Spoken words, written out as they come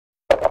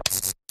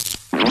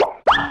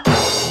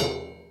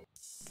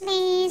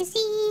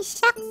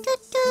shark, doo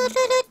doo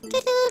doo doo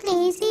doo doo,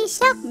 lazy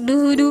shark,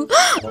 doo doo.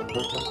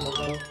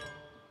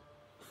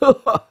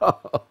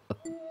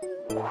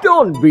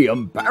 Don't be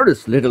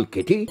embarrassed, little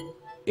kitty.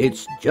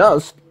 It's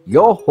just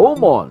your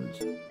hormones.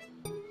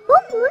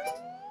 Hormones?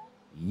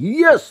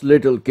 Yes,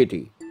 little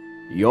kitty,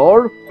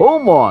 your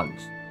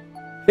hormones.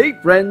 Hey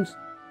friends,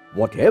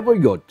 whatever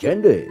your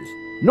gender is,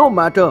 no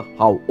matter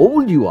how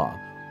old you are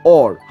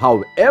or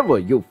however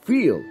you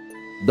feel,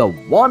 the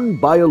one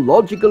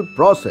biological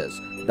process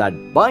that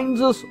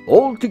binds us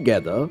all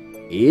together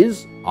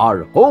is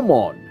our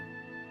hormone.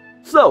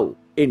 So,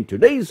 in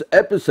today's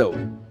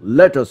episode,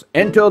 let us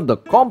enter the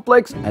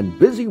complex and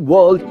busy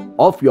world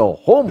of your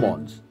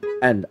hormones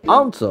and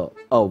answer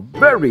a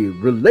very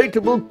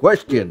relatable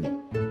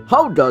question.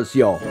 How does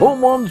your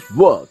hormones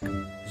work?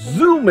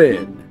 Zoom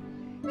in.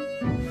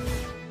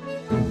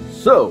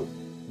 So,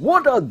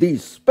 what are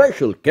these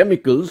special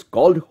chemicals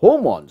called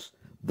hormones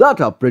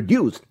that are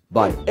produced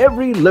by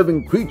every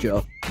living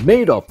creature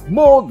made of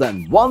more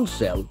than one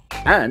cell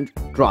and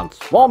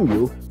transform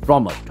you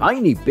from a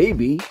tiny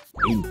baby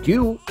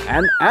into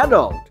an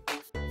adult?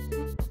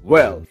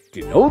 Well,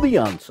 to know the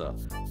answer,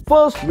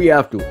 first we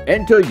have to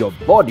enter your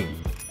body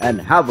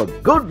and have a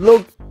good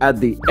look at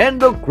the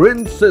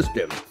endocrine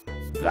system.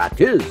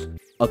 That is,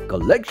 a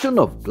collection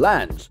of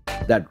glands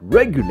that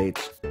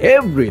regulates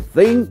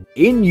everything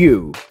in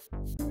you.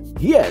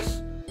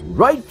 Yes,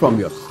 right from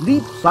your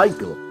sleep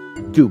cycle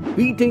to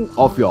beating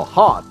of your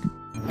heart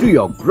to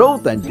your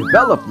growth and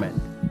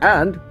development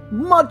and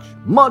much,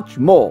 much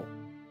more.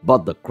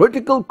 But the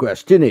critical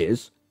question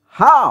is,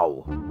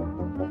 how?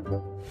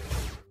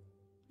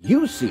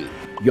 You see,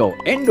 your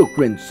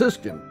endocrine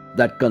system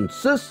that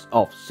consists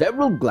of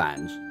several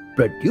glands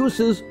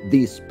produces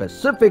these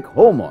specific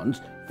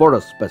hormones for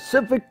a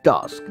specific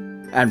task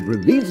and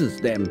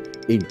releases them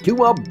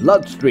into our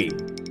bloodstream.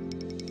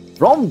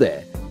 From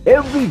there,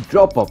 every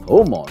drop of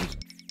hormones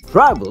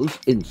travels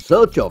in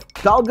search of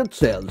target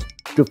cells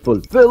to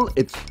fulfill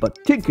its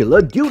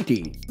particular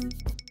duty.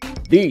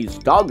 These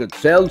target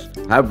cells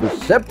have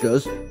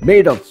receptors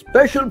made of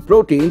special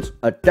proteins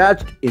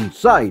attached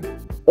inside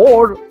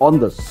or on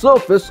the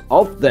surface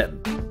of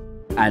them.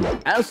 And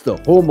as the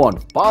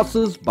hormone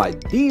passes by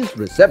these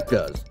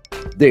receptors,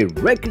 they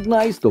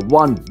recognize the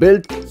one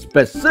built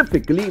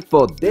specifically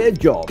for their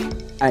job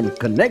and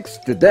connects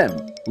to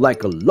them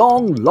like a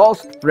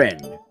long-lost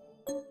friend.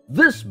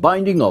 This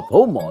binding of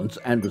hormones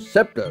and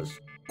receptors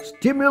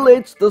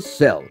stimulates the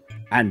cell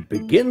and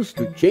begins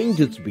to change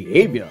its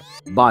behavior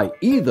by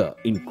either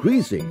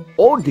increasing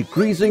or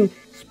decreasing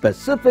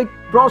specific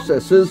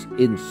processes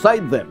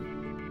inside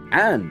them.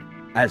 And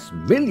as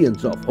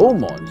millions of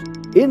hormones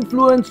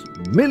influence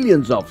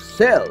millions of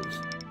cells,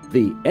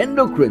 the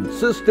endocrine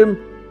system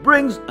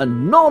brings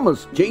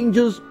enormous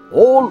changes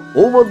all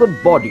over the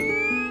body.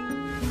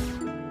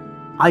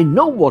 I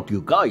know what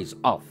you guys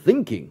are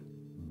thinking,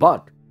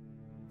 but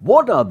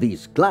what are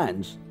these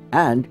glands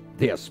and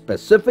their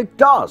specific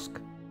task?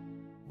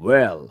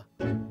 Well,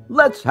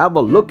 let's have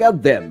a look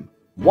at them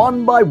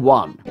one by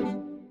one.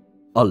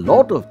 A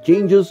lot of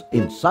changes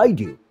inside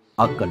you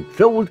are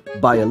controlled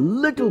by a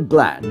little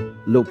gland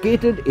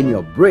located in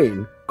your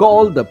brain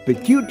called the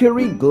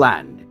pituitary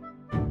gland.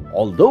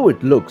 Although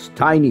it looks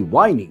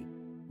tiny-whiny,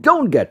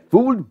 don't get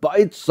fooled by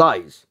its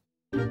size,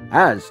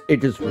 as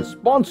it is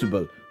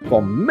responsible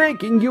for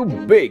making you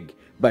big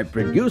by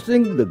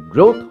producing the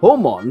growth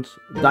hormones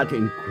that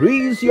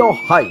increase your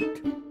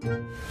height.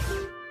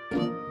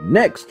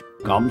 Next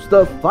comes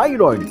the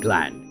thyroid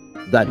gland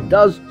that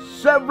does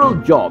several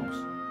jobs,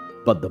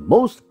 but the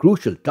most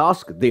crucial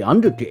task they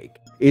undertake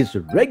is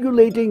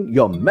regulating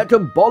your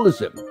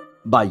metabolism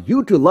by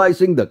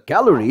utilizing the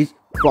calories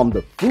from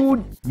the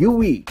food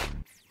you eat.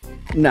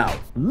 Now,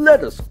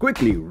 let us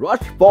quickly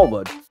rush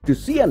forward to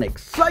see an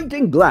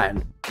exciting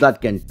gland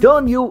that can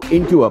turn you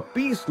into a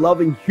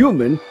peace-loving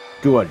human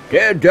to a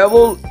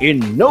daredevil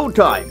in no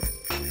time.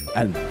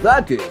 And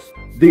that is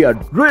the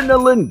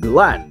adrenaline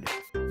gland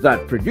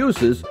that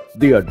produces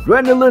the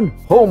adrenaline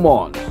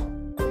hormones.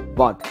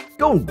 But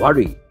don't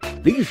worry,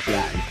 these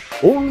glands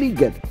only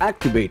get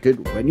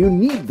activated when you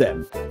need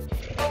them,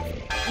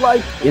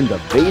 like in the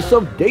face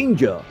of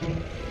danger.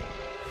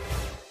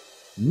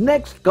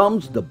 Next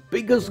comes the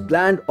biggest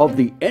gland of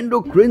the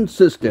endocrine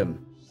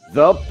system,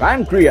 the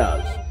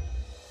pancreas.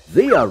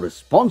 They are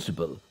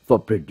responsible for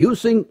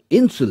producing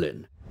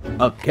insulin,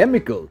 a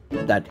chemical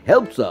that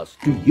helps us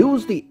to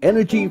use the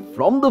energy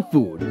from the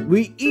food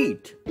we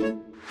eat.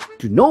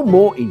 To know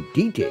more in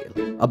detail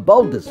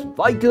about this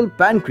vital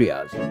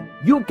pancreas,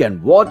 you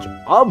can watch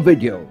our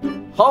video,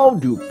 How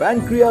Do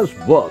Pancreas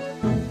Work?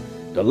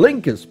 The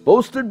link is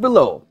posted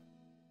below.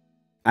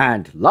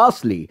 And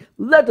lastly,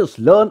 let us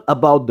learn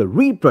about the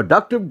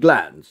reproductive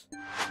glands,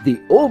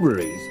 the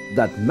ovaries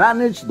that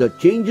manage the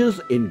changes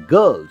in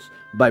girls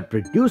by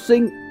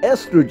producing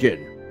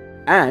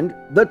estrogen, and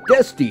the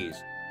testes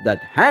that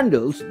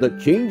handles the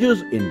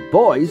changes in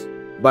boys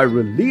by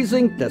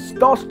releasing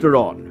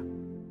testosterone.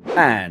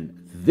 And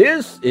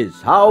this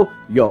is how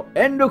your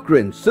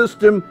endocrine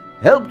system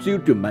helps you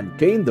to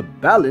maintain the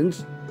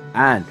balance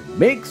and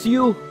makes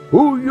you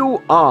who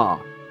you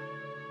are.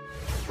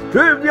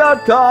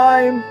 Trivia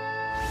time!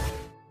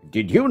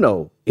 Did you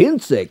know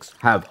insects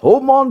have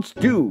hormones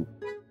too?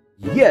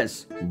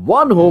 Yes,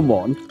 one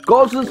hormone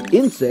causes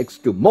insects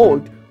to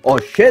molt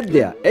or shed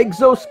their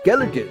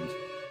exoskeletons,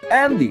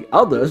 and the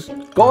others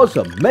cause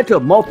a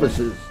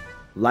metamorphosis,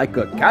 like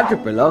a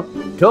caterpillar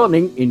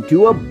turning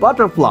into a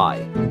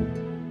butterfly.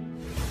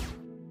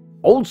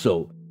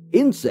 Also,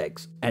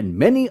 insects and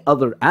many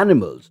other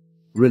animals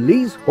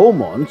release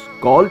hormones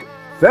called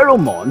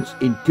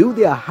pheromones into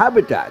their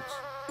habitats.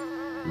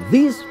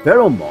 These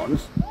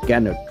pheromones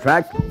can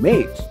attract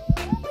mates,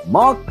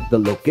 mark the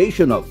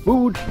location of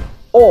food,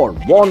 or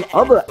warn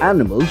other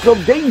animals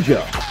of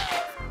danger.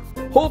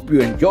 Hope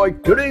you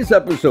enjoyed today's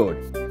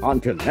episode.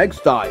 Until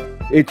next time,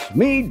 it's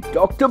me,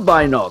 Dr.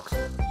 Binocs,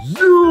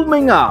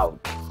 zooming out.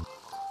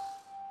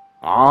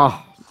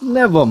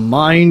 Never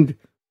mind.